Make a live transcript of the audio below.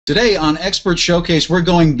Today on Expert Showcase, we're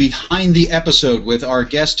going behind the episode with our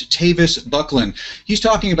guest, Tavis Bucklin. He's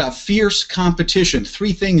talking about fierce competition,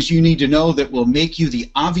 3 things you need to know that will make you the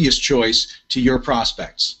obvious choice to your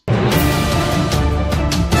prospects.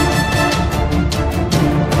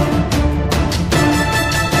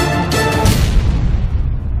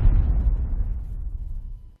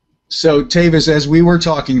 So, Tavis, as we were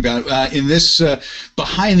talking about, in this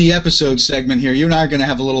behind the episode segment here, you and I are going to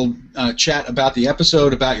have a little chat about the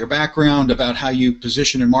episode, about your background, about how you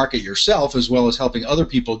position and market yourself, as well as helping other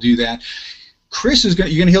people do that. Chris is going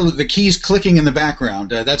to, you're going to hear the keys clicking in the background.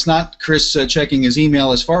 That's not Chris checking his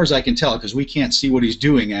email as far as I can tell, because we can't see what he's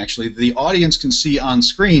doing, actually. The audience can see on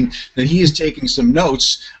screen that he is taking some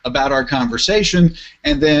notes about our conversation,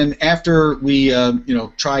 and then after we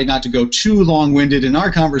try not to go too long-winded in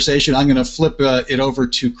our conversation, I'm going to flip it over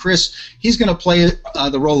to Chris. He's going to play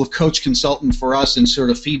the role of coach consultant for us and sort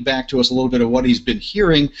of feedback to us a little bit of what he's been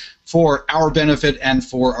hearing for our benefit and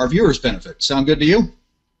for our viewers' benefit. Sound good to you?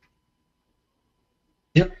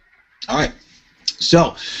 Yep. All right.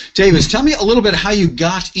 So, Tavis, tell me a little bit how you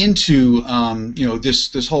got into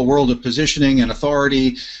this whole world of positioning and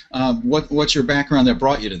authority. What's your background that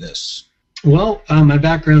brought you to this? Well, my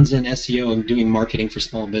background's in SEO and doing marketing for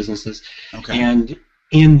small businesses. Okay. And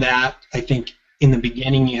in that, I think in the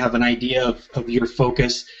beginning you have an idea of your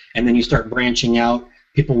focus, and then you start branching out,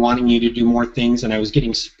 people wanting you to do more things, and I was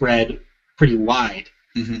getting spread pretty wide.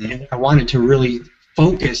 Mm-hmm. And I wanted to really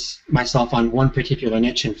focus myself on one particular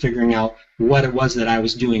niche and figuring out what it was that I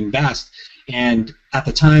was doing best. And at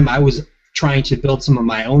the time, I was trying to build some of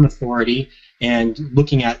my own authority and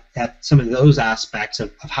looking at some of those aspects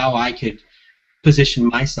of how I could position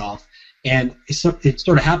myself. And it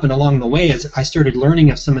sort of happened along the way as I started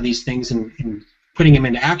learning of some of these things and putting them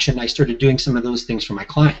into action. I started doing some of those things for my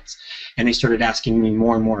clients, and they started asking me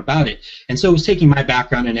more and more about it. And so it was taking my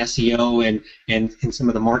background in SEO and some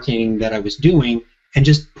of the marketing that I was doing and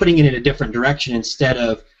just putting it in a different direction. Instead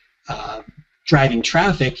of driving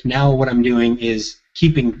traffic, now what I'm doing is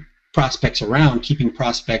keeping prospects around, keeping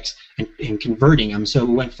prospects and converting them. So it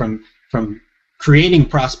went from creating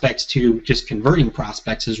prospects to just converting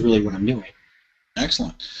prospects is really what I'm doing.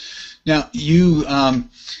 Excellent. Now, you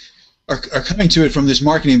are coming to it from this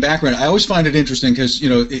marketing background. I always find it interesting because,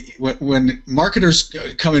 when marketers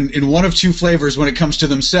come in one of 2 flavors when it comes to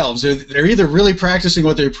themselves. They're either really practicing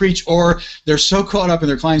what they preach, or they're so caught up in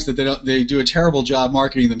their clients that they do a terrible job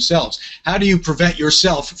marketing themselves. How do you prevent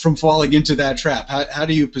yourself from falling into that trap? How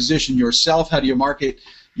do you position yourself? How do you market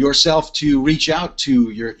yourself to reach out to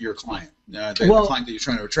your client, the client that you're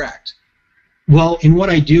trying to attract? Well, in what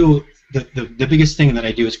I do, the biggest thing that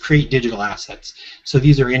I do is create digital assets. So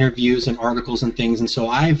these are interviews and articles and things, and so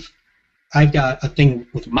I've got a thing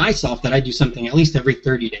with myself that I do something at least every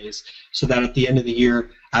 30 days, so that at the end of the year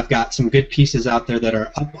I've got some good pieces out there that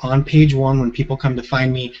are up on page 1. When people come to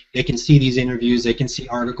find me, they can see these interviews, they can see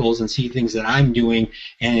articles and see things that I'm doing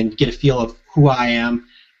and get a feel of who I am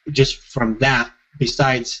just from that.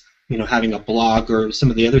 Besides having a blog or some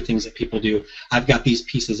of the other things that people do, I've got these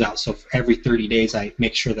pieces out. So for every 30 days, I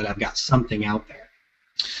make sure that I've got something out there.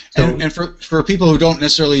 So, and for people who don't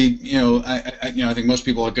necessarily, I think most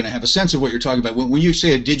people are going to have a sense of what you're talking about. When you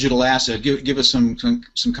say a digital asset, give us some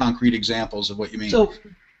concrete examples of what you mean. So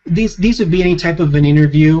these would be any type of an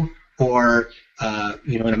interview, or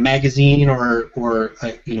in a magazine, or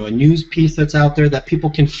a news piece that's out there that people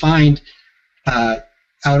can find out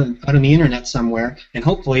on the internet somewhere, and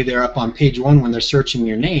hopefully they're up on page 1 when they're searching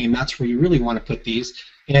your name. That's where you really want to put these,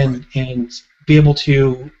 and be able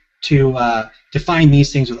to define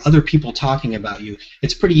these things with other people talking about you.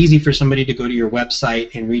 It's pretty easy for somebody to go to your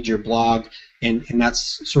website and read your blog, and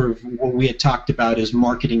that's sort of what we had talked about, is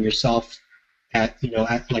marketing yourself at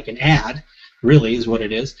like an ad, really is what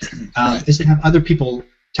it is. Is to have other people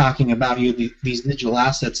talking about you. These digital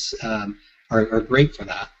assets are great for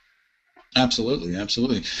that. Absolutely,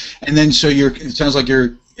 absolutely. And then it sounds like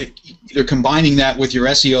you're either combining that with your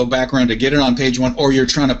SEO background to get it on page 1, or you're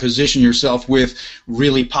trying to position yourself with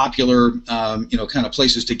really popular kind of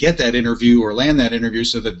places to get that interview or land that interview,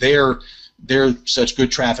 so that they're such good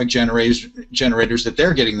traffic generators that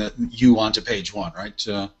they're getting you onto page 1, right?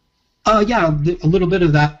 Yeah, a little bit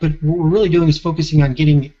of that, but what we're really doing is focusing on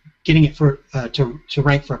getting it for to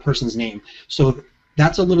rank for a person's name. So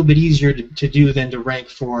that's a little bit easier to do than to rank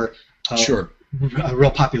for sure. A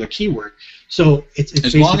real popular keyword. So it's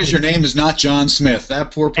as long as your name is not John Smith.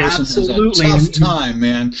 That poor person absolutely has a tough time,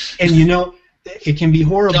 man. And it can be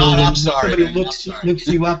horrible. John, when I'm sorry, somebody looks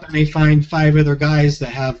you up and they find 5 other guys that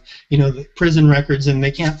have the prison records, and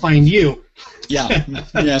they can't find you. Yeah.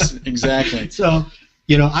 Yes. Exactly. So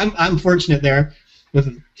I'm fortunate there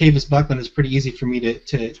with Tavis Bucklin, it's pretty easy for me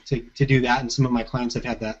to do that, and some of my clients have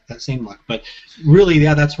had that same luck. But really,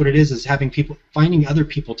 yeah, that's what it is finding other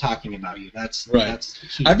people talking about you. That's right. That's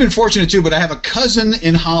key. I've been fortunate too, but I have a cousin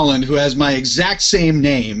in Holland who has my exact same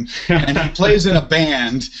name, and he plays in a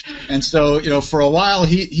band. And so, you know, for a while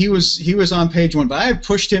he was on page one, but I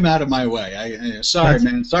pushed him out of my way.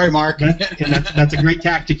 Sorry, Mark. And that's a great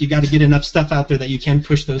tactic. You got to get enough stuff out there that you can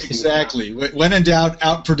push those things. Exactly. When in doubt,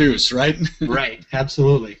 outproduce, right? Right.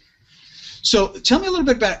 Absolutely. So tell me a little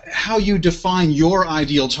bit about how you define your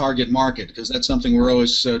ideal target market, because that's something we're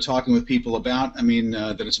always talking with people about. I mean,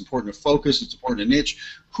 that it's important to focus, it's important to niche.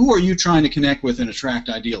 Who are you trying to connect with and attract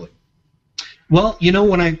ideally? Well, you know,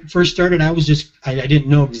 when I first started, I didn't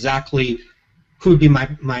know exactly who would be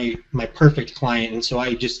my perfect client, and so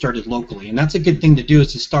I just started locally. And that's a good thing to do,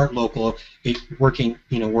 is to start local, working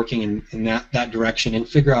in that direction, and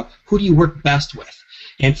figure out who do you work best with.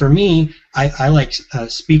 And for me, I like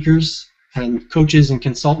speakers, and coaches and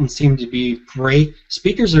consultants seem to be great.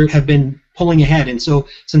 Speakers have been pulling ahead, and so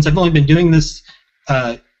since I've only been doing this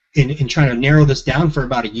in trying to narrow this down for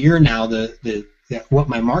about a year now, what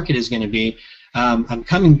my market is going to be, I'm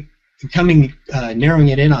narrowing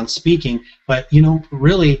it in on speaking. But you know,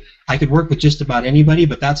 really, I could work with just about anybody,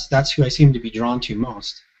 but that's who I seem to be drawn to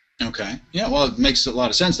most. Okay. Yeah, well, it makes a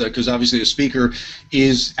lot of sense, though, because obviously the speaker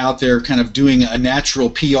is out there kind of doing a natural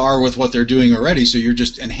PR with what they're doing already, so you're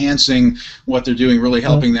just enhancing what they're doing, really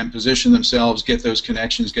helping them position themselves, get those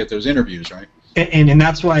connections, get those interviews, right? And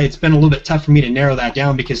that's why it's been a little bit tough for me to narrow that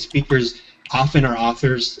down, because speakers often are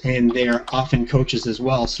authors, and they're often coaches as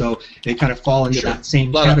well, so they kind of fall into that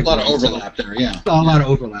same category. A lot of overlap there, yeah. A lot of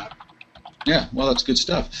overlap. Yeah, well, that's good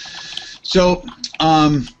stuff. So,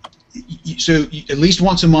 so at least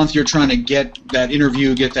once a month you're trying to get that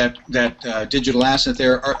interview, get that digital asset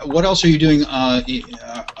there. What else are you doing,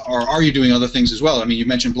 or are you doing other things as well? I mean, you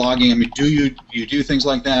mentioned blogging. I mean, do you do things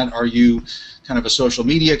like that? Are you kind of a social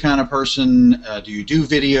media kind of person? Do you do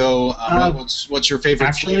video? What's your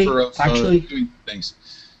favorite flavor of doing things?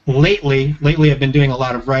 Lately I've been doing a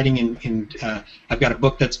lot of writing, and I've got a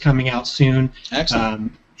book that's coming out soon.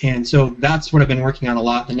 Excellent. And so that's what I've been working on a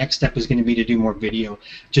lot. The next step is going to be to do more video.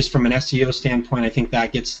 Just from an SEO standpoint, I think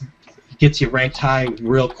that gets you ranked high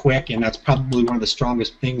real quick, and that's probably one of the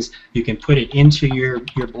strongest things. You can put it into your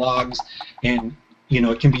blogs, and you know,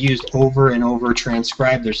 it can be used over and over,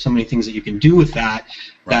 transcribed. There's so many things that you can do with that.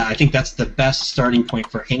 Right. That I think that's the best starting point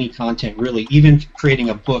for any content, really. Even creating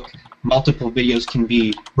a book, multiple videos can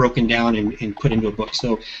be broken down and put into a book.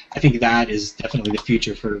 So I think that is definitely the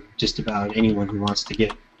future for just about anyone who wants to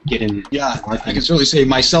get into marketing. I can certainly say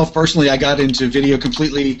myself personally, I got into video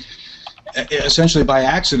completely, essentially by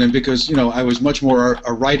accident, because you know I was much more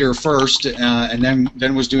a writer first, and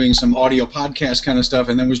then was doing some audio podcast kind of stuff,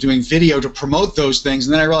 and then was doing video to promote those things,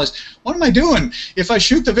 and then I realized, what am I doing? If I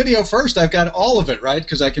shoot the video first, I've got all of it, right?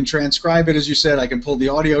 Because I can transcribe it, as you said, I can pull the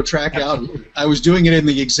audio track Absolutely. out. I was doing it in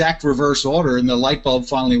the exact reverse order, and the light bulb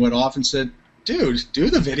finally went off and said, dude, do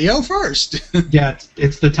the video first. Yeah,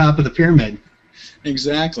 it's the top of the pyramid.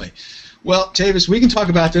 Exactly. Well, Tavis, we can talk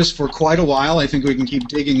about this for quite a while. I think we can keep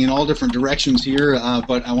digging in all different directions here,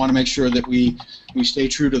 but I want to make sure that we stay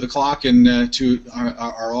true to the clock and to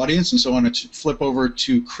our audience. And so I want to flip over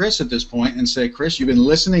to Chris at this point and say, Chris, you've been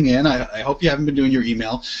listening in. I hope you haven't been doing your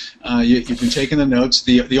email. You've been taking the notes.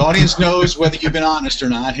 The audience knows whether you've been honest or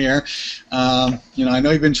not here. You know, I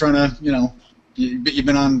know you've been trying to, you know, you've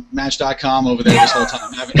been on Match.com over there this whole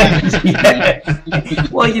time, haven't you?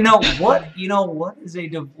 Well, you know what? What is a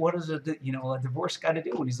divorce guy to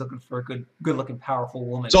do when he's looking for a good-looking, powerful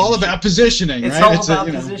woman? It's all about positioning, it's right? It's all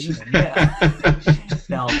about positioning. Yeah.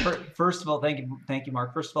 Now, first of all, thank you,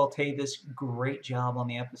 Mark. First of all, Tavis, great job on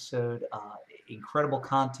the episode. Incredible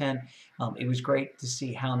content. It was great to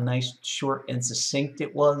see how nice, short, and succinct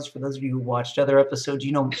it was. For those of you who watched other episodes,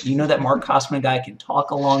 you know that Mark Kosman guy can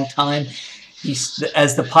talk a long time. He's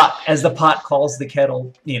as the pot calls the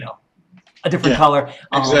kettle, you know, a different color,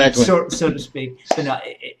 exactly. so to speak. But no,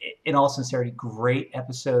 in all sincerity, great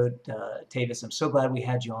episode, Tavis. I'm so glad we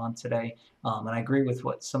had you on today, and I agree with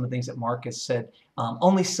some of the things that Mark has said.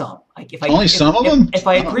 Only some. Some of them? If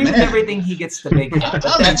I agree with everything, he gets the big hat.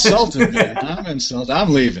 I'm insulted, man. I'm insulted.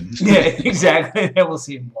 I'm leaving. Yeah, exactly. Then we'll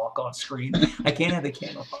see him walk on screen. I can't have the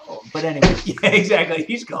camera follow him. But anyway, yeah, exactly.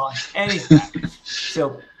 He's gone, and he's back.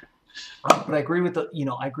 So. But I agree with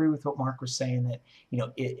what Mark was saying, that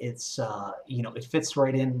it fits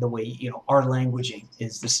right in the way our languaging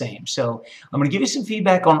is the same. So I'm going to give you some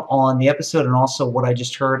feedback on the episode and also what I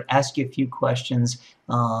just heard. Ask you a few questions,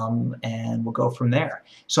 and we'll go from there.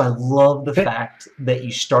 So I love the fact that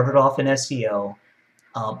you started off in SEO,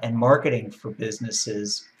 and marketing for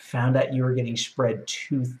businesses, found out you were getting spread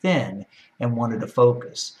too thin and wanted to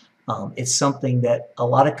focus. It's something that a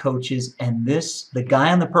lot of coaches, and the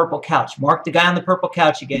guy on the purple couch, Mark, the guy on the purple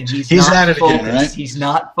couch again, he's not at it focused. Again, right? He's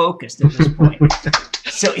not focused at this point.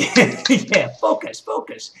 So yeah, focus.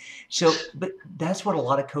 So, but that's what a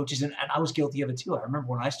lot of coaches, and I was guilty of it too. I remember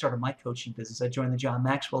when I started my coaching business, I joined the John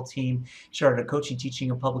Maxwell team, started a coaching, teaching,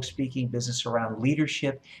 and public speaking business around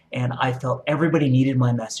leadership, and I felt everybody needed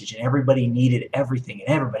my message, and everybody needed everything,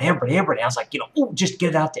 and everybody. I was like, just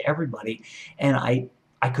get it out to everybody, and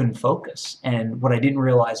I couldn't focus. And what I didn't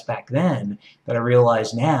realize back then that I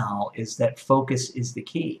realize now is that focus is the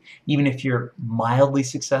key. Even if you're mildly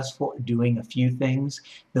successful at doing a few things,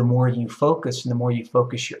 the more you focus and the more you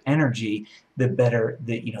focus your energy, the better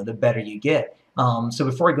the better you get. So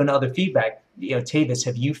before I go into other feedback, Tavis,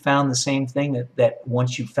 have you found the same thing that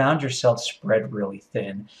once you found yourself spread really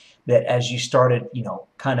thin, that as you started,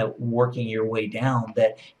 kind of working your way down,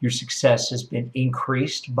 that your success has been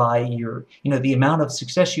increased by the amount of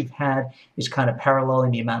success you've had is kind of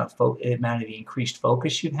paralleling the amount of the increased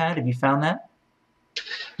focus you've had? Have you found that?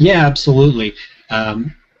 Yeah, absolutely.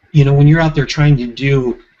 When you're out there trying to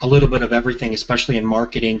do a little bit of everything, especially in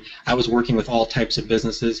marketing, I was working with all types of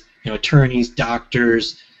businesses, attorneys,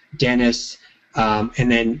 doctors, dentists,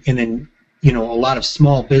 and then a lot of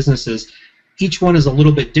small businesses. Each one is a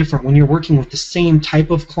little bit different. When you're working with the same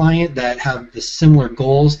type of client that have the similar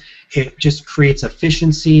goals, it just creates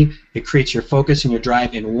efficiency. It creates your focus and your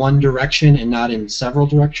drive in one direction and not in several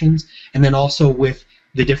directions. And then also with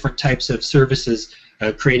the different types of services,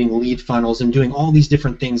 creating lead funnels and doing all these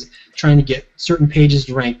different things, trying to get certain pages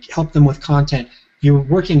to rank, help them with content. You're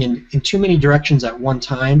working in too many directions at one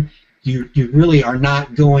time. You really are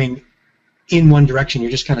not going in one direction.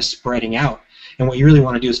 You're just kind of spreading out. And what you really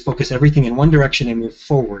want to do is focus everything in one direction and move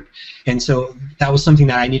forward. And so that was something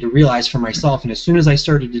that I need to realize for myself. And as soon as I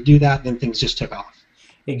started to do that, then things just took off.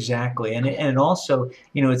 Exactly, and also,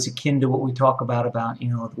 it's akin to what we talk about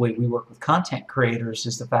the way we work with content creators,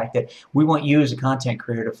 is the fact that we want you as a content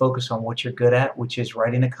creator to focus on what you're good at, which is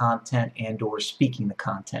writing the content and or speaking the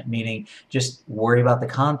content, meaning just worry about the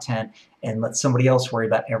content and let somebody else worry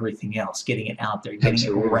about everything else, getting it out there, getting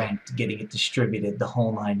it ranked, getting it distributed, the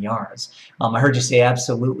whole 9 yards. I heard you say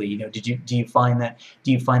absolutely. Do you find that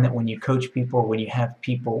when you coach people,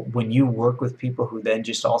 when you work with people who then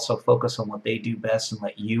just also focus on what they do best and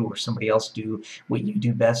let you or somebody else do what you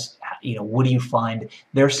do best, what do you find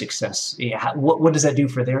their success? What does that do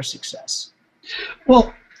for their success?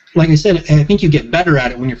 Well, like I said, I think you get better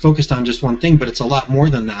at it when you're focused on just one thing, but it's a lot more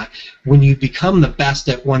than that. When you become the best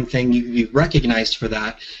at one thing, you're recognized for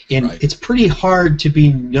that. And right. It's pretty hard to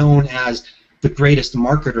be known as the greatest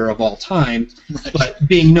marketer of all time, right. But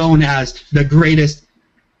being known as the greatest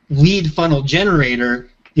lead funnel generator,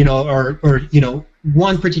 or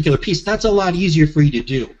one particular piece, that's a lot easier for you to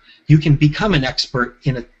do. You can become an expert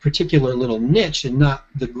in a particular little niche and not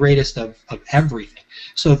the greatest of everything.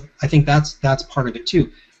 So I think that's part of it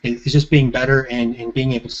too. It's just being better and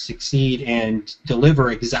being able to succeed and deliver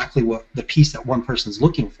exactly what the piece that one person's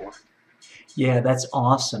looking for. Yeah, that's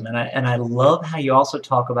awesome, and I love how you also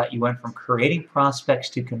talk about you went from creating prospects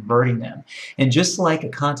to converting them. And just like a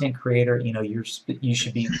content creator, you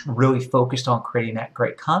should be really focused on creating that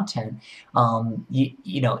great content.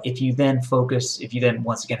 If you then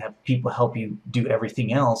once again have people help you do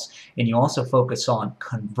everything else, and you also focus on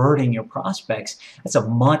converting your prospects, that's a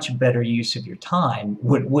much better use of your time.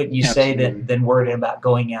 Wouldn't you say than worrying about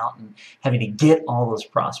going out and having to get all those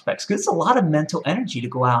prospects? Because it's a lot of mental energy to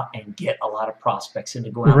go out and get a lot of prospects and to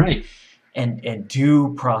go out right. and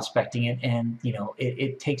do prospecting, and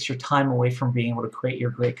it takes your time away from being able to create your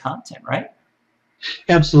great content, right?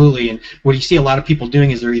 Absolutely. And what you see a lot of people doing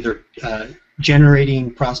is they're either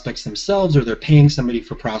generating prospects themselves or they're paying somebody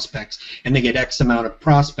for prospects, and they get X amount of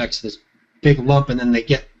prospects, this big lump, and then they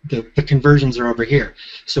get the conversions are over here.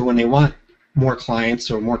 So when they want more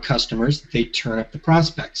clients or more customers, they turn up the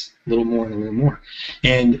prospects a little more and a little more.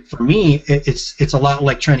 And for me, it's a lot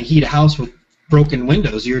like trying to heat a house with broken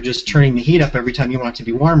windows. You're just turning the heat up every time you want it to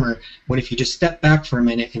be warmer, when if you just step back for a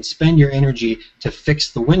minute and spend your energy to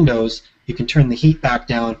fix the windows, you can turn the heat back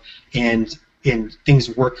down and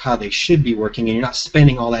things work how they should be working, and you're not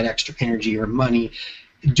spending all that extra energy or money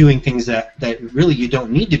doing things that really you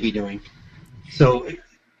don't need to be doing. So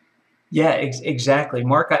yeah, exactly,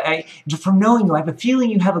 Mark. I from knowing you, I have a feeling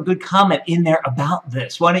you have a good comment in there about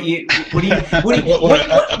this. Why don't you? What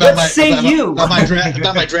say you about my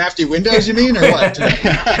drafty windows? You mean, or what?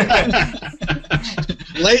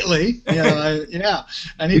 Lately,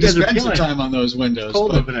 I need to spend some time on those windows.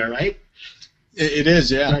 Cold over there, right? It is,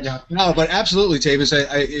 yeah. Right now. No, but absolutely, Tavis.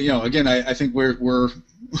 Again, I think we're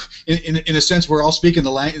in a sense we're all speaking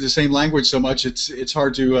the same language so much it's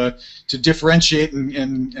hard to differentiate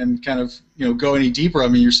and kind of go any deeper. I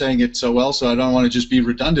mean, you're saying it so well, so I don't want to just be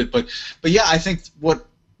redundant. But yeah, I think what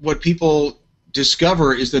people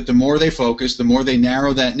discover is that the more they focus, the more they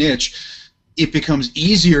narrow that niche, it becomes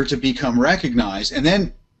easier to become recognized. And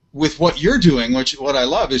then with what you're doing, what I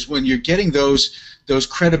love is when you're getting those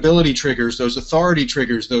credibility triggers, those authority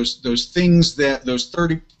triggers, those things that those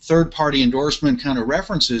third-party endorsement kind of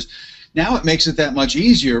references. Now it makes it that much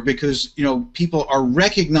easier because people are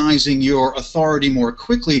recognizing your authority more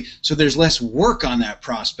quickly, so there's less work on that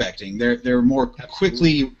prospecting. They're more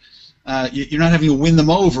quickly. You're not having to win them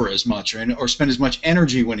over as much, or spend as much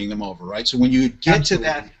energy winning them over, right? So when you get to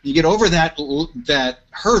that, you get over that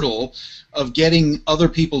hurdle of getting other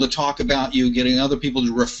people to talk about you, getting other people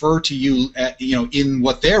to refer to you, in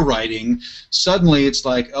what they're writing. Suddenly, it's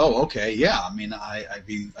like, oh, okay, yeah. I mean,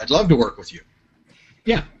 I'd love to work with you.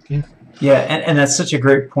 Yeah. Yeah, and that's such a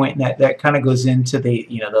great point, and that kind of goes into the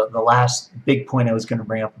the last big point I was going to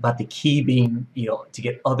bring up about the key being to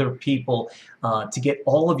get other people to get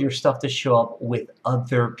all of your stuff to show up with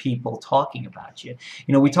other people talking about you.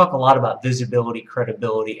 We talk a lot about visibility,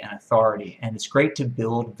 credibility, and authority, and it's great to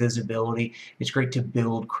build visibility, it's great to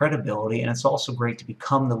build credibility, and it's also great to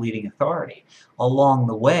become the leading authority. Along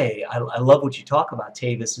the way, I love what you talk about,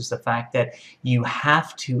 Tavis, is the fact that you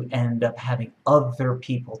have to end up having other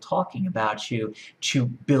people talking about you to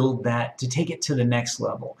build that, to take it to the next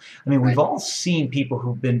level. I mean, we've all seen people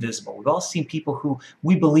who've been visible. We've all seen people who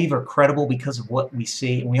we believe are credible because of what we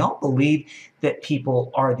see, and we all believe that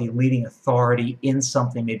people are the leading authority in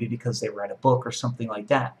something, maybe because they read a book or something like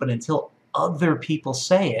that. But until other people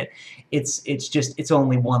say it, it's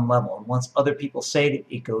only one level, and once other people say it,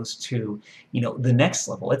 it goes to the next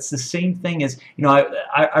level. It's the same thing as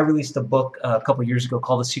I released a book a couple years ago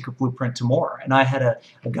called The Secret Blueprint to More, and I had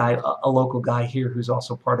a local guy here who's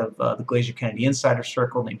also part of the Glacier Kennedy Insider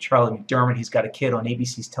Circle named Charlie McDermott. He's got a kid on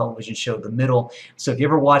ABC's television show The Middle. So if you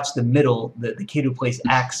ever watch The Middle, the kid who plays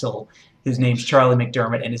Axel, his name's Charlie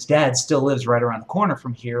McDermott, and his dad still lives right around the corner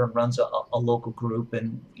from here and runs a local group,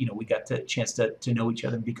 and we got the chance to know each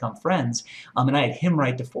other and become friends. And I had him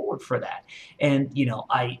write the foreword for that. And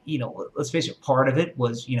let's face it, part of it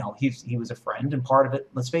was he was a friend, and part of it,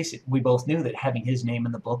 let's face it, we both knew that having his name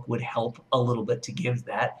in the book would help a little bit to give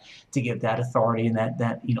that authority and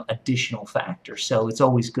that additional factor. So it's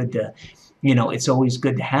always good to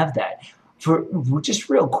have that. For just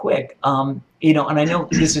real quick, and I know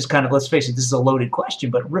this is kind of, let's face it, this is a loaded question,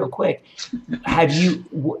 but real quick, how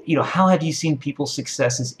have you seen people's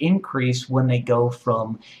successes increase when they go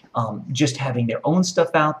from just having their own stuff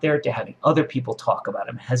out there to having other people talk about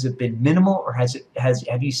them? Has it been minimal, or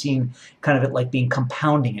have you seen kind of it like being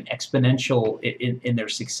compounding and exponential in their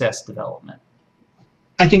success development?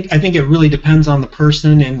 I think it really depends on the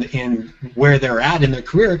person and where they're at in their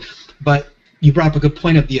career, but you brought up a good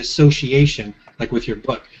point of the association, like with your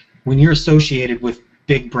book. When you're associated with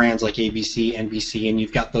big brands like ABC, NBC, and you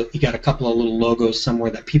got a couple of little logos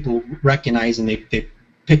somewhere that people recognize and they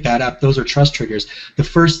pick that up, those are trust triggers. The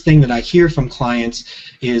first thing that I hear from clients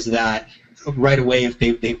is that right away, if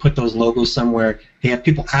they put those logos somewhere, they have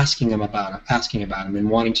people asking them about them and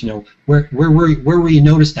wanting to know where were you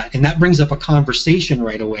noticed that, and that brings up a conversation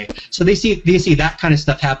right away. So they see that kind of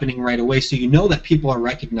stuff happening right away. So that people are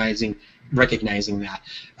recognizing that.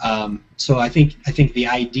 So I think the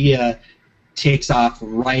idea takes off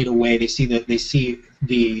right away. They see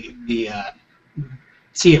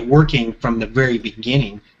it working from the very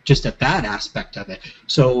beginning, just at that aspect of it.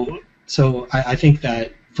 So I think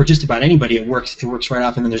that for just about anybody, it works right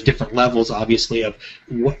off. And then there's different levels, obviously, of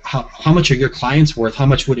how much are your clients worth? How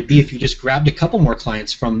much would it be if you just grabbed a couple more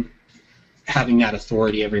clients from having that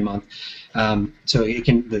authority every month? So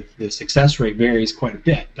the success rate varies quite a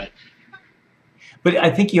bit, But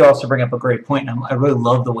I think you also bring up a great point, and I really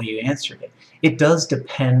love the way you answered it. It does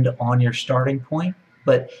depend on your starting point,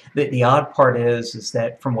 but the odd part is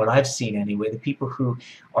that from what I've seen anyway, the people who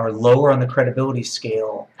are lower on the credibility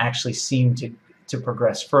scale actually seem to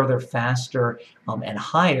progress further, faster, and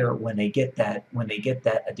higher when they get that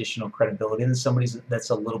additional credibility than somebody that's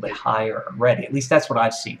a little bit higher already. At least that's what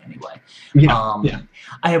I've seen anyway. Yeah.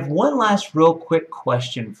 I have one last real quick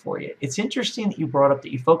question for you. It's interesting that you brought up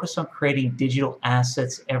that you focus on creating digital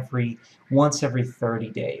assets once every 30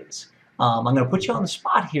 days. I'm going to put you on the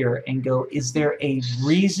spot here and go, is there a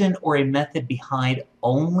reason or a method behind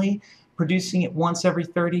only producing it once every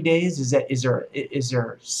 30 days? Is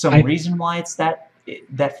there some reason why it's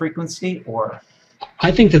that frequency, or?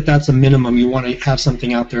 I think that that's a minimum. You want to have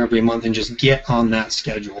something out there every month and just get on that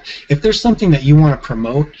schedule. If there's something that you want to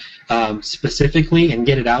promote specifically and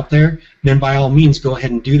get it out there, then by all means go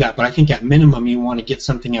ahead and do that. But I think at minimum you want to get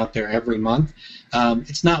something out there every month.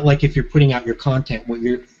 It's not like if you're putting out your content,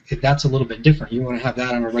 that's a little bit different. You want to have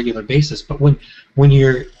that on a regular basis. But when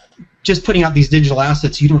you're just putting out these digital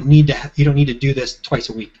assets, you don't need to do this twice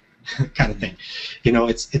a week. Kind of thing, you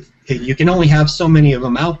know. You can only have so many of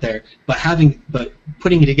them out there, but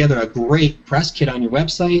putting together a great press kit on your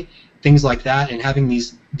website, things like that, and having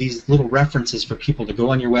these little references for people to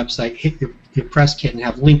go on your website, hit your press kit, and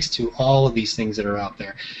have links to all of these things that are out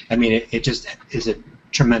there. I mean, it just is a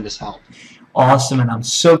tremendous help. Awesome, and I'm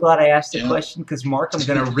so glad I asked the question, because Mark, I'm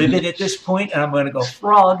going to rivet at this point, and I'm going to go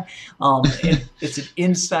frog. It's an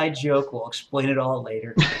inside joke. We'll explain it all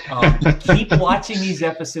later. Keep watching these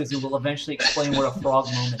episodes, and we'll eventually explain what a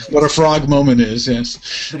frog moment is. What a frog moment is,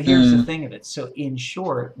 yes. But here's the thing of it. So in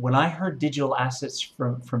short, when I heard digital assets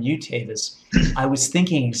from you, Tavis, I was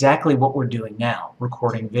thinking exactly what we're doing now,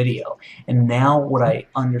 recording video. And now what I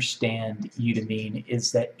understand you to mean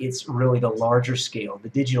is that it's really the larger scale. The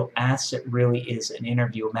digital asset really is an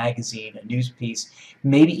interview, a magazine, a news piece,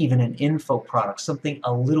 maybe even an info product, something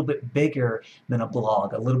a little bit bigger than a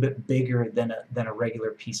blog, a little bit bigger than a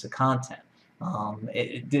regular piece of content.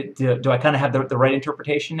 Do I kind of have the right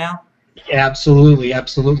interpretation now? Absolutely,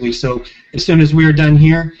 absolutely. So as soon as we are done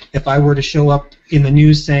here, if I were to show up in the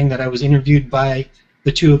news saying that I was interviewed by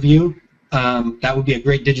the two of you, that would be a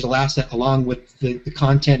great digital asset along with the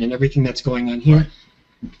content and everything that's going on here. Right.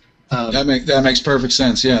 That makes perfect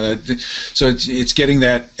sense. Yeah. So it's getting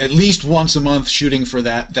that at least once a month, shooting for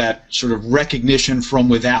that sort of recognition from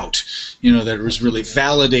without. You know, that it was really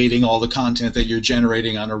validating all the content that you're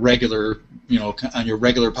generating on a regular, on your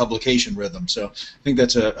regular publication rhythm. So I think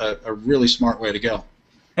that's a really smart way to go.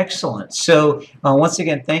 Excellent. So once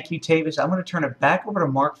again, thank you, Tavis. I'm going to turn it back over to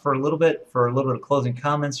Mark for a little bit of closing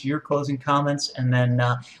comments, your closing comments, and then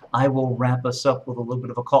I will wrap us up with a little bit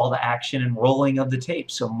of a call to action and rolling of the tape.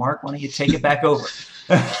 So Mark, why don't you take it back over?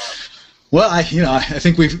 Well, I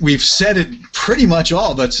think we've said it pretty much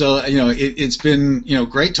all, but so it's been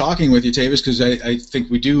great talking with you, Tavis, because I think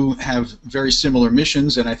we do have very similar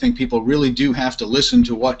missions, and I think people really do have to listen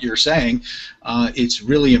to what you're saying. It's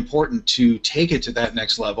really important to take it to that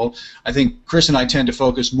next level. I think Chris and I tend to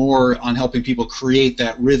focus more on helping people create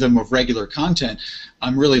that rhythm of regular content.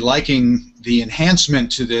 I'm really liking the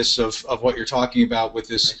enhancement to this of what you're talking about with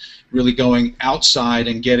this really going outside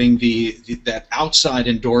and getting that outside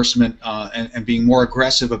endorsement and being more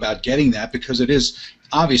aggressive about getting that, because it is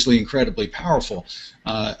obviously incredibly powerful.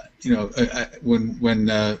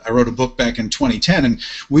 When I wrote a book back in 2010, and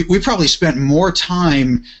we probably spent more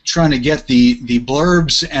time trying to get the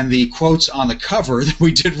blurbs and the quotes on the cover than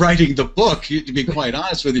we did writing the book, to be quite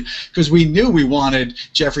honest with you, because we knew we wanted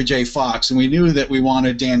Jeffrey J. Fox, and we knew that we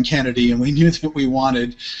wanted Dan Kennedy, and we knew that we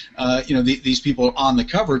wanted these people on the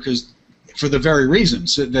cover, because for the very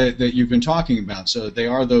reasons that you've been talking about. So they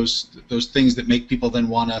are those things that make people then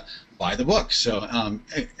want to buy the book. So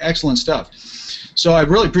excellent stuff. So I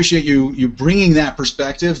really appreciate you bringing that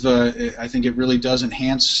perspective. I think it really does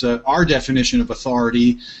enhance our definition of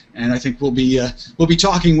authority, and I think we'll be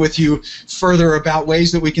talking with you further about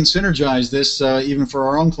ways that we can synergize this even for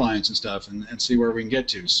our own clients and stuff, and see where we can get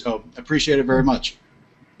to. So appreciate it very much.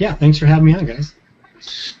 Yeah, thanks for having me on, guys.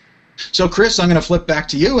 So, Chris, I'm going to flip back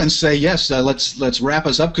to you and say, yes, let's wrap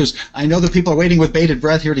us up, because I know that people are waiting with bated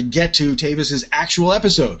breath here to get to Tavis's actual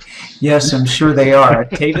episode. Yes, I'm sure they are.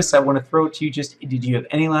 Tavis, I want to throw it to you. Did you have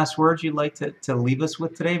any last words you'd like to leave us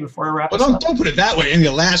with today before I wrap us up? Don't put it that way. Any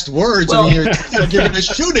last words? Well, I mean, you're going to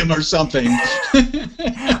shoot him or something.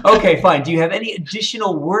 Okay, fine. Do you have any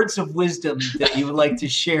additional words of wisdom that you would like to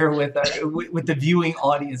share with the viewing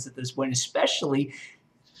audience at this point, especially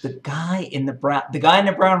the guy in the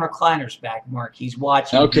brown recliner's back, Mark? He's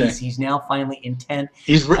watching. Okay. He's now finally intent.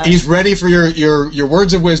 He's ready for your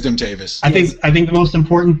words of wisdom, Tavis. I think the most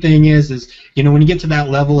important thing is when you get to that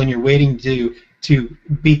level and you're waiting to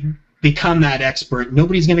become that expert,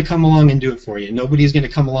 nobody's going to come along and do it for you. Nobody's going to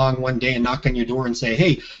come along one day and knock on your door and say,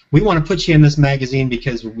 hey, we want to put you in this magazine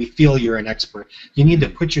because we feel you're an expert. You need to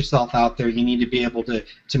put yourself out there. You need to be able to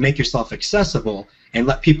make yourself accessible and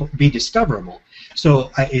let people be discoverable.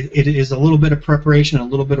 So it is a little bit of preparation, a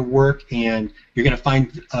little bit of work, and you're going to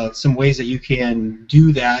find some ways that you can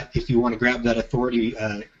do that if you want to grab that authority,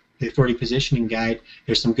 the authority positioning guide.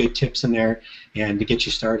 There's some good tips in there and to get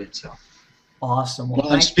you started. So. Awesome.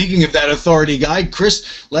 Well, and speaking of that authority guide,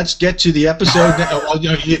 Chris, let's get to the episode.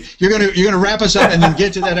 You're gonna wrap us up and then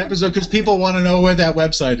get to that episode because people want to know where that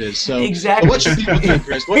website is. So, exactly. So what should people do,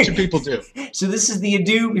 Chris? What should people do? So this is the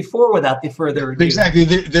ado before without the further ado. Exactly.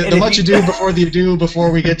 The much ado before the ado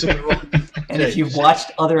before we get to the. And if you've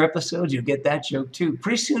watched other episodes, you'll get that joke too.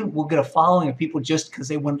 Pretty soon we'll get a following of people just because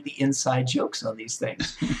they want the inside jokes on these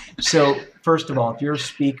things. So first of all, if you're a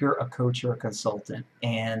speaker, a coach, or a consultant,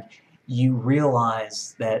 and you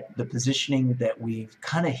realize that the positioning that we've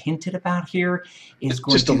kind of hinted about here is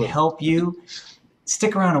going to help you,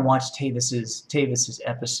 stick around and watch Tavis's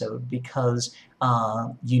episode because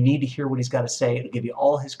you need to hear what he's got to say. It'll give you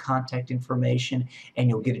all his contact information, and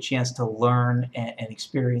you'll get a chance to learn and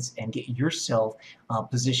experience and get yourself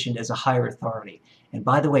positioned as a higher authority. And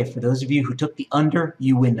by the way, for those of you who took the under,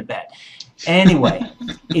 you win the bet. Anyway,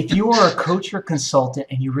 if you are a coach or consultant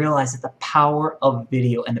and you realize that the power of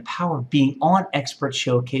video and the power of being on Expert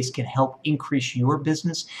Showcase can help increase your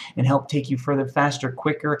business and help take you further, faster,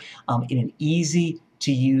 quicker, in an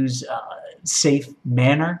easy-to-use, safe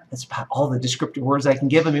manner. That's about all the descriptive words I can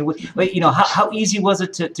give. I mean, how easy was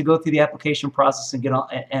it to go through the application process and get on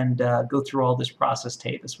and go through all this process,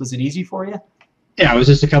 Tavis? Was it easy for you? Yeah, it was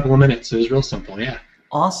just a couple of minutes. It was real simple, yeah.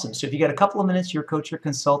 Awesome. So if you got a couple of minutes, you're a coach or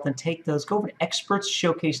consultant, take those. Go over to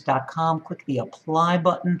expertsshowcase.com, click the apply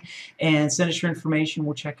button, and send us your information.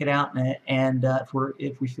 We'll check it out, and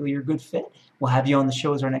if we feel you're a good fit, we'll have you on the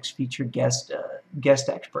show as our next featured guest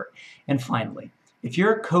expert. And finally, if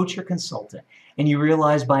you're a coach or consultant and you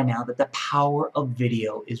realize by now that the power of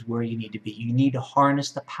video is where you need to be, you need to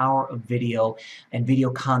harness the power of video and video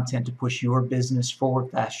content to push your business forward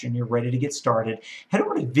faster, and you're ready to get started, head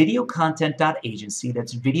over to VideoContent.Agency.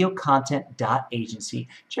 That's VideoContent.Agency.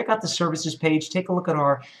 Check out the services page. Take a look at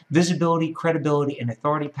our visibility, credibility, and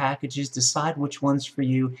authority packages. Decide which one's for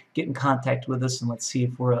you. Get in contact with us, and let's see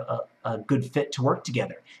if we're a good fit to work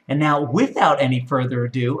together. And now, without any further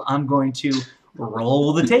ado, I'm going to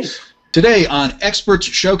roll the tape. Today on Expert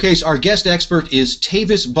Showcase, our guest expert is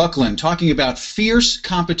Tavis Bucklin, talking about fierce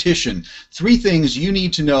competition. 3 things you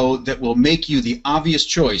need to know that will make you the obvious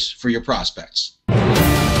choice for your prospects.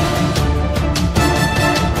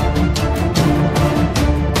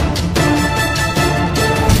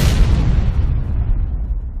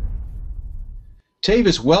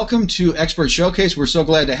 Tavis, welcome to Expert Showcase. We're so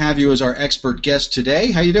glad to have you as our expert guest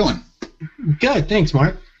today. How you doing? Good, thanks,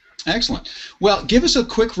 Mark. Excellent. Well, give us a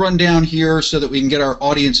quick rundown here so that we can get our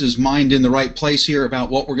audience's mind in the right place here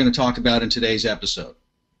about what we're going to talk about in today's episode.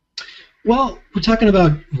 Well, we're talking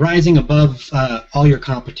about rising above all your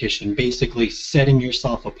competition, basically setting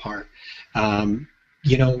yourself apart.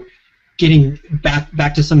 Getting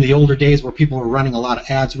back to some of the older days where people were running a lot of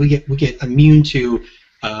ads, we get immune to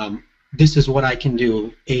this is what I can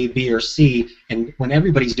do, A, B, or C, and when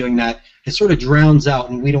everybody's doing that, it sort of drowns out,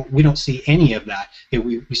 and we don't see any of that.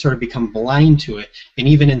 We sort of become blind to it, and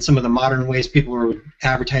even in some of the modern ways people are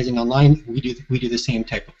advertising online, we do the same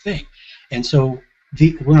type of thing. And so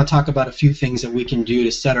we're going to talk about a few things that we can do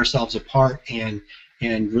to set ourselves apart and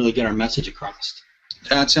really get our message across.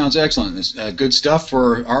 That sounds excellent. It's good stuff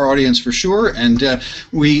for our audience for sure. And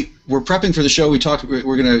we're prepping for the show. We're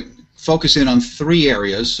going to focus in on 3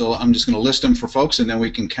 areas, so I'm just going to list them for folks, and then we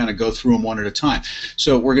can kind of go through them one at a time.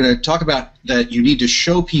 So we're going to talk about that you need to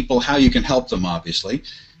show people how you can help them, obviously,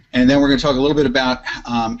 and then we're going to talk a little bit about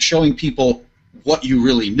showing people what you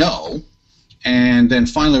really know, and then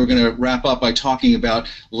finally we're going to wrap up by talking about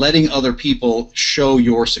letting other people show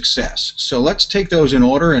your success. So let's take those in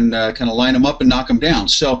order and kind of line them up and knock them down.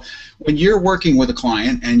 So when you're working with a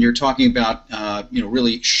client and you're talking about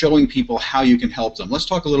really showing people how you can help them, let's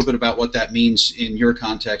talk a little bit about what that means in your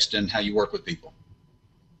context and how you work with people.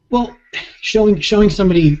 Well, showing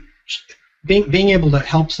somebody, being able to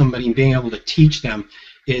help somebody and being able to teach them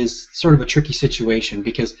is sort of a tricky situation,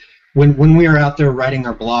 because when we are out there writing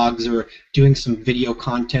our blogs or doing some video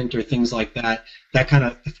content or things like that, that kind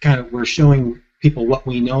of we're showing people what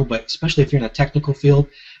we know, but especially if you're in a technical field,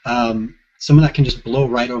 some of that can just blow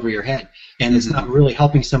right over your head, and it's not really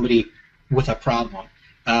helping somebody with a problem.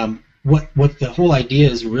 What the whole idea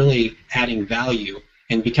is really adding value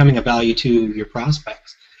and becoming a value to your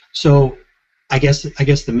prospects. So I guess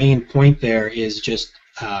the main point there is just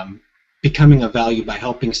becoming a value by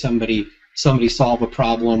helping somebody solve a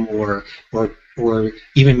problem or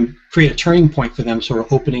even create a turning point for them, sort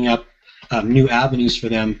of opening up new avenues for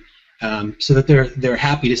them. So that they're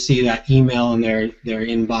happy to see that email in their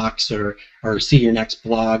inbox or see your next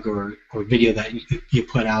blog or video that you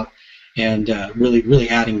put out, and really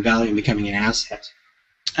adding value and becoming an asset.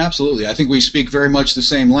 Absolutely. I think we speak very much the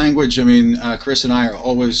same language. I mean, Chris and I are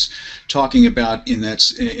always talking about in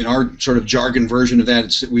our sort of jargon version of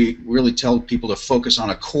that, we really tell people to focus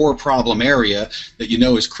on a core problem area that you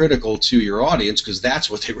know is critical to your audience, because that's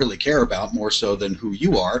what they really care about more so than who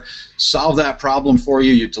you are. Solve that problem for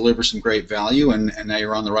you, you deliver some great value, and now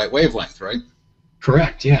you're on the right wavelength, right?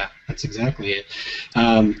 Correct. Yeah, that's exactly it.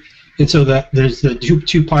 And so there's the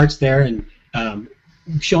two parts there, and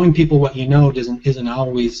showing people what you know isn't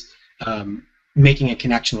always making a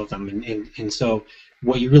connection with them, and so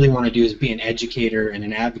what you really want to do is be an educator and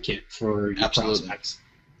an advocate for your prospects.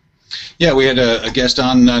 Yeah, we had a guest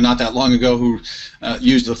on not that long ago who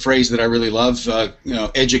used the phrase that I really love,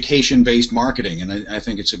 education-based marketing, and I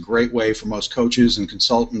think it's a great way for most coaches and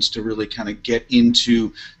consultants to really kind of get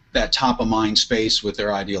into that top-of-mind space with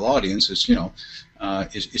their ideal audience.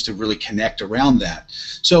 Is to really connect around that.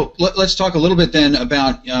 So let's talk a little bit then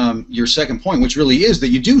about your second point, which really is that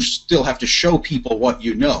you do still have to show people what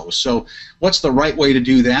you know. So what's the right way to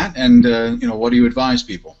do that, and what do you advise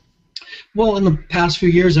people? Well, in the past few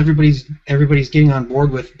years, everybody's getting on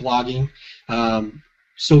board with blogging.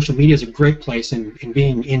 Social media is a great place, and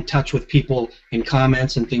being in touch with people in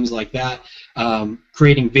comments and things like that.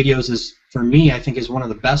 Creating videos is, for me, I think, is one of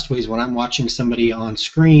the best ways when I'm watching somebody on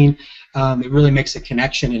screen. It really makes a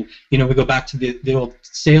connection, and we go back to the old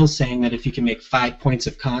sales saying that if you can make 5 points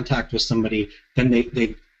of contact with somebody, then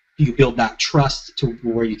you build that trust to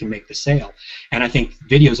where you can make the sale. And I think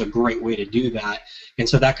video is a great way to do that, and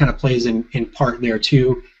so that kind of plays in part there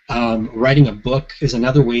too. Writing a book is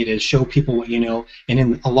another way to show people what you know,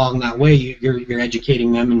 and along that way you're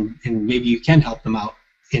educating them, and maybe you can help them out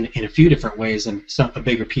in a few different ways, and a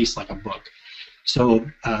bigger piece like a book. So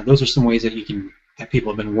those are some ways that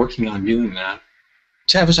people have been working on doing that.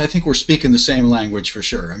 Tavis, I think we're speaking the same language for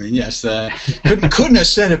sure. I mean, yes, couldn't have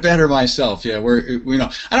said it better myself. Yeah,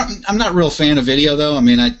 I'm not a real fan of video though. I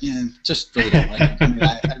mean, just really don't like it. I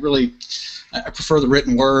mean, I prefer the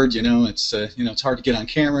written word. It's hard to get on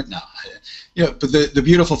camera. No, but the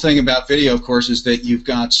beautiful thing about video, of course, is that you've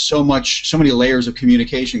got so many layers of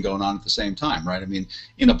communication going on at the same time, right? I mean,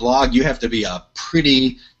 in a blog, you have to be a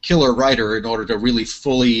pretty killer writer in order to really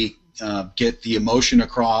fully get the emotion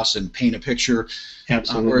across and paint a picture.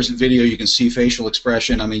 Absolutely. Whereas in video, you can see facial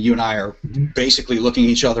expression. I mean, you and I are basically looking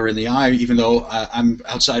each other in the eye, even though I'm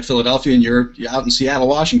outside Philadelphia and you're out in Seattle,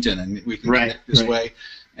 Washington, and we can connect this way.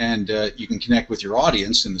 And you can connect with your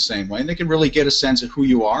audience in the same way, and they can really get a sense of who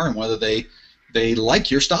you are and whether they like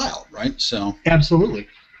your style, right? So absolutely.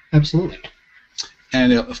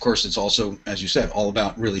 And of course, it's also, as you said, all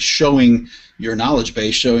about really showing your knowledge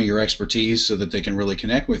base, showing your expertise, so that they can really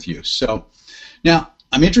connect with you. So now,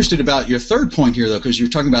 I'm interested about your third point here, though, because you're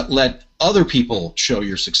talking about let other people show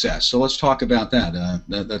your success. So let's talk about that.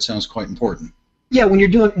 That sounds quite important. Yeah, when you're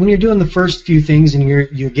doing the first few things and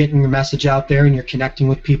you're getting your message out there and you're connecting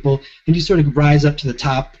with people, and you sort of rise up to the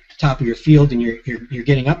top of your field, and you're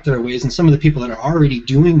getting up there a ways, and some of the people that are already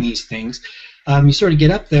doing these things, you sort of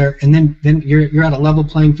get up there, and then you're at a level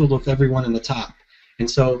playing field with everyone in the top.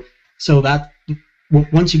 And so that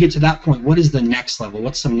once you get to that point, what is the next level?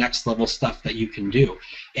 What's some next level stuff that you can do?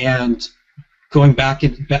 And going back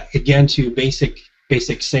again to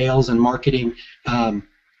basic sales and marketing,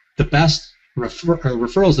 the best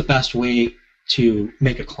referral is the best way to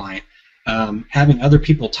make a client. Having other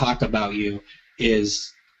people talk about you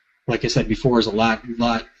is, like I said before, is a lot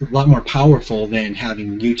more powerful than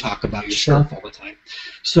having you talk about yourself all the time.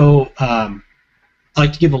 So I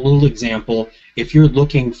like to give a little example. If you're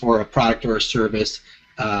looking for a product or a service,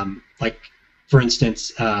 like for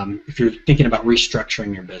instance, if you're thinking about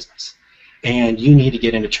restructuring your business, and you need to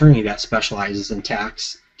get an attorney that specializes in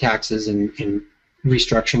taxes and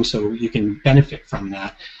restructuring, so you can benefit from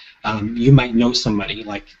that. You might know somebody,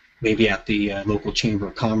 like maybe at the local chamber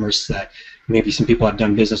of commerce, that maybe some people have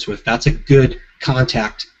done business with. That's a good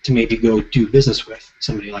contact to maybe go do business with,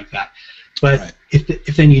 somebody like that. But right.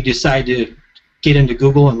 If then you decide to get into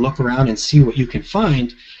Google and look around and see what you can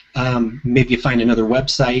find, maybe you find another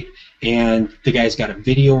website and the guy's got a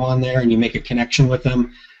video on there, and you make a connection with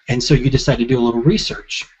them, and so you decide to do a little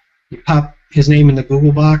research. You pop his name in the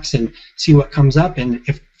Google box and see what comes up, and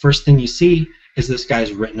if first thing you see is this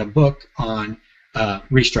guy's written a book on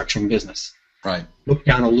restructuring business. Right. Look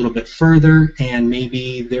down a little bit further, and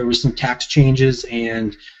maybe there was some tax changes,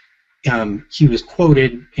 and he was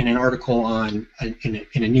quoted in an article in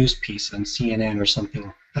a news piece on CNN or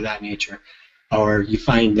something of that nature. Or you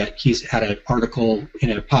find that he's had an article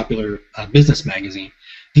in a popular business magazine.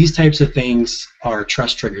 These types of things are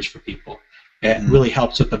trust triggers for people. It really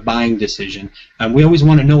helps with the buying decision. We always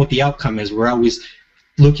want to know what the outcome is. We're always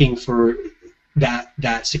looking for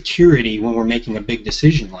that security when we're making a big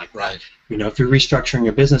decision like that. Right. You know, if you're restructuring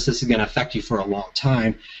your business, this is going to affect you for a long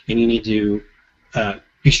time, and you need to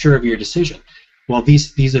be sure of your decision. Well,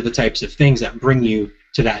 these are the types of things that bring you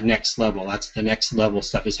to that next level. That's the next level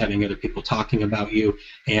stuff, is having other people talking about you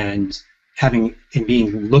and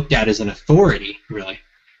being looked at as an authority, really.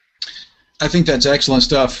 I think that's excellent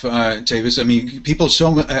stuff, Tavis. I mean,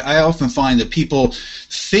 I often find that people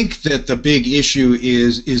think that the big issue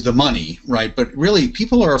is the money, right? But really,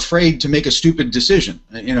 people are afraid to make a stupid decision.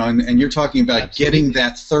 You know, and you're talking about Absolutely. getting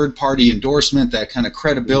that third-party endorsement, that kind of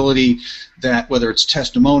credibility, that whether it's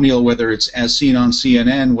testimonial, whether it's as seen on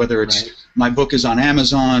CNN, whether it's Right. my book is on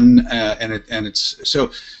Amazon, and it's so.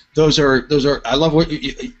 Those are. I love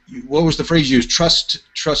what was the phrase you used? Trust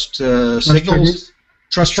signals.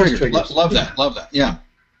 Trust triggers. Love that. Love that. Yeah,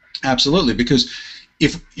 absolutely. Because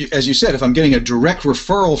if, as you said, if I'm getting a direct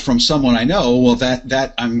referral from someone I know, well,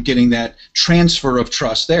 that I'm getting that transfer of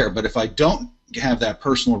trust there. But if I don't have that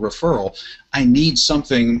personal referral, I need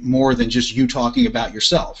something more than just you talking about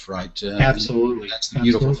yourself, right? Absolutely. That's the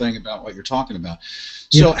beautiful thing about what you're talking about.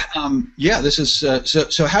 So, this is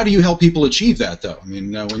so. How do you help people achieve that, though? I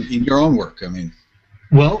mean, in your own work, I mean.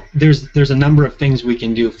 Well, there's a number of things we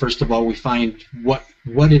can do. First of all, we find what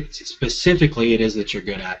it specifically it is that you're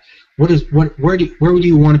good at. Where do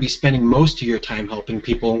you want to be spending most of your time helping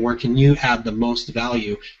people, and where can you add the most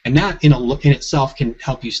value? And that in itself can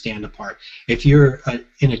help you stand apart. If you're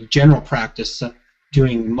in a general practice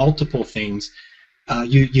doing multiple things,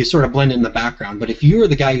 you sort of blend in the background. But if you're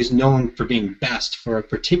the guy who's known for being best for a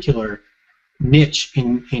particular niche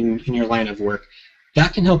in your line of work,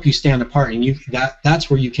 that can help you stand apart, and that's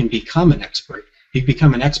where you can become an expert. You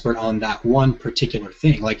become an expert on that one particular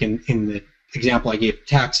thing. Like in the example I gave,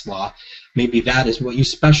 tax law, maybe that is what you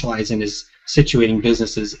specialize in, is situating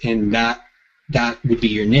businesses, and that would be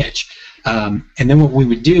your niche. And then what we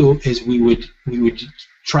would do is we would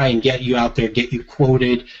try and get you out there, get you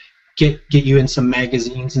quoted, get you in some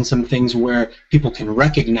magazines and some things where people can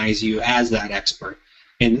recognize you as that expert.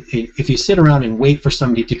 And if you sit around and wait for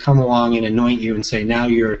somebody to come along and anoint you and say, now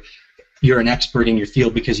you're an expert in your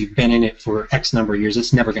field because you've been in it for X number of years,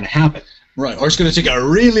 it's never going to happen. Right, or it's going to take a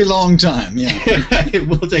really long time. Yeah, it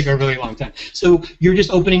will take a really long time. So you're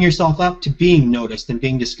just opening yourself up to being noticed and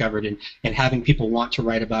being discovered, and having people want to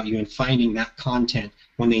write about you, and finding that content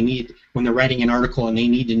when they're writing an article and they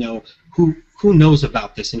need to know who knows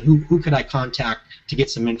about this, and who could I contact to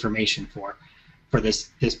get some information for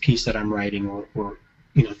this piece that I'm writing, or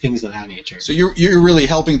things of that nature. So you're really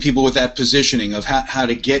helping people with that positioning of how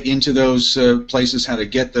to get into those places, how to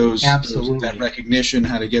get that recognition,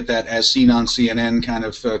 how to get that as seen on CNN kind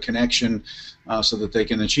of connection, so that they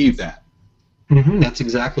can achieve that. Mm-hmm. That's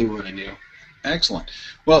exactly what I do. Excellent.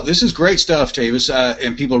 Well, this is great stuff, Tavis,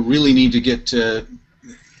 and people really need to get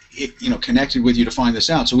connected with you to find this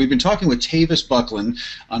out. So we've been talking with Tavis Bucklin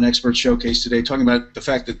on Expert Showcase today, talking about the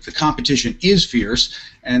fact that the competition is fierce,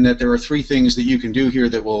 and that there are 3 things that you can do here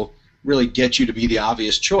that will really get you to be the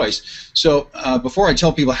obvious choice. So before I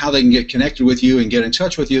tell people how they can get connected with you and get in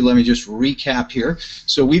touch with you, let me just recap here.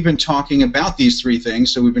 So we've been talking about these 3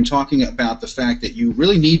 things. So we've been talking about the fact that you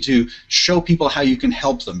really need to show people how you can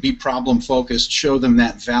help them, be problem focused, show them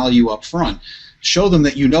that value up front. Show them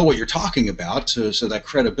that you know what you're talking about, so that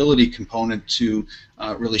credibility component to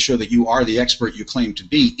really show that you are the expert you claim to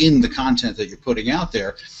be in the content that you're putting out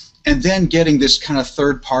there, and then getting this kind of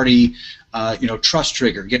third-party, trust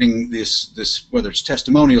trigger, getting this whether it's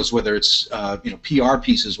testimonials, whether it's PR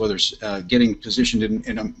pieces, whether it's getting positioned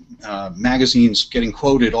in magazines, getting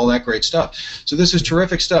quoted, all that great stuff. So this is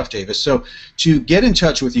terrific stuff, Tavis. So to get in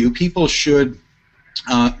touch with you, people should,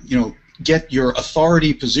 get your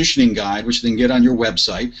authority positioning guide, which they can get on your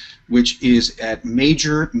website, which is at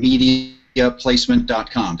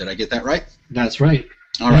majormediaplacement.com. Did I get that right? That's right.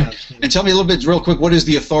 All right. Absolutely. And tell me a little bit, real quick, what is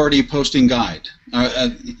the authority posting guide?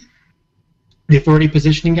 The authority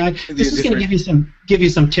positioning guide. This is going to give you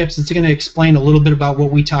some tips. It's going to explain a little bit about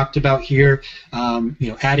what we talked about here.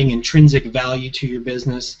 Adding intrinsic value to your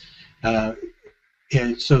business.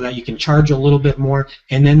 And so that you can charge a little bit more,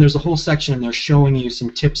 and then there's a whole section in there showing you some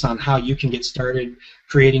tips on how you can get started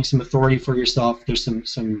creating some authority for yourself. There's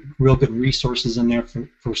some real good resources in there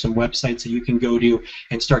for some websites that you can go to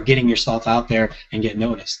and start getting yourself out there and get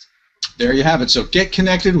noticed. There you have it. So get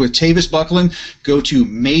connected with Tavis Bucklin. Go to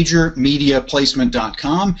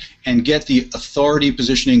majormediaplacement.com and get the authority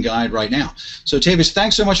positioning guide right now. So Tavis,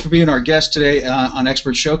 thanks so much for being our guest today on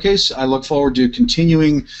Expert Showcase. I look forward to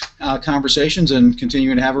continuing conversations and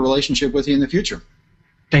continuing to have a relationship with you in the future.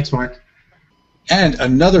 Thanks, Mark. And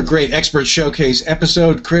another great Expert Showcase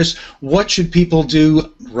episode. Chris, what should people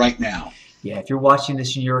do right now? Yeah, if you're watching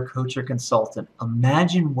this and you're a coach or consultant,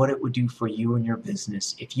 imagine what it would do for you and your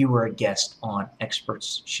business if you were a guest on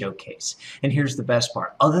Experts Showcase. And here's the best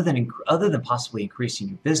part. Other than possibly increasing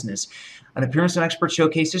your business, an appearance on Experts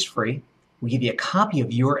Showcase is free. We give you a copy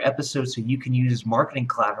of your episode so you can use as marketing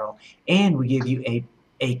collateral, and we give you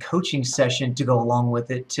a coaching session to go along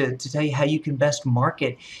with it to tell you how you can best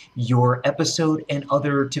market your episode and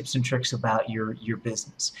other tips and tricks about your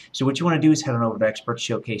business. So what you want to do is head on over to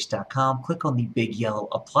expertshowcase.com, click on the big yellow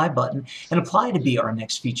apply button, and apply to be our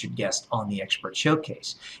next featured guest on the Expert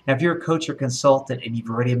Showcase. Now, if you're a coach or consultant and you've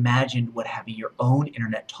already imagined what having your own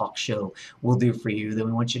internet talk show will do for you, then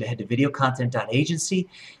we want you to head to VideoContent.Agency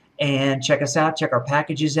and check us out, check our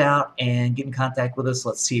packages out, and get in contact with us.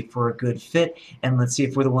 Let's see if we're a good fit, and let's see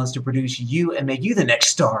if we're the ones to produce you and make you the next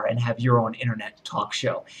star and have your own internet talk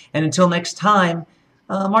show. And until next time,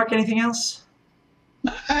 Mark, anything else?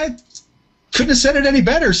 I couldn't have said it any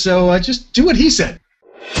better, so just do what he said.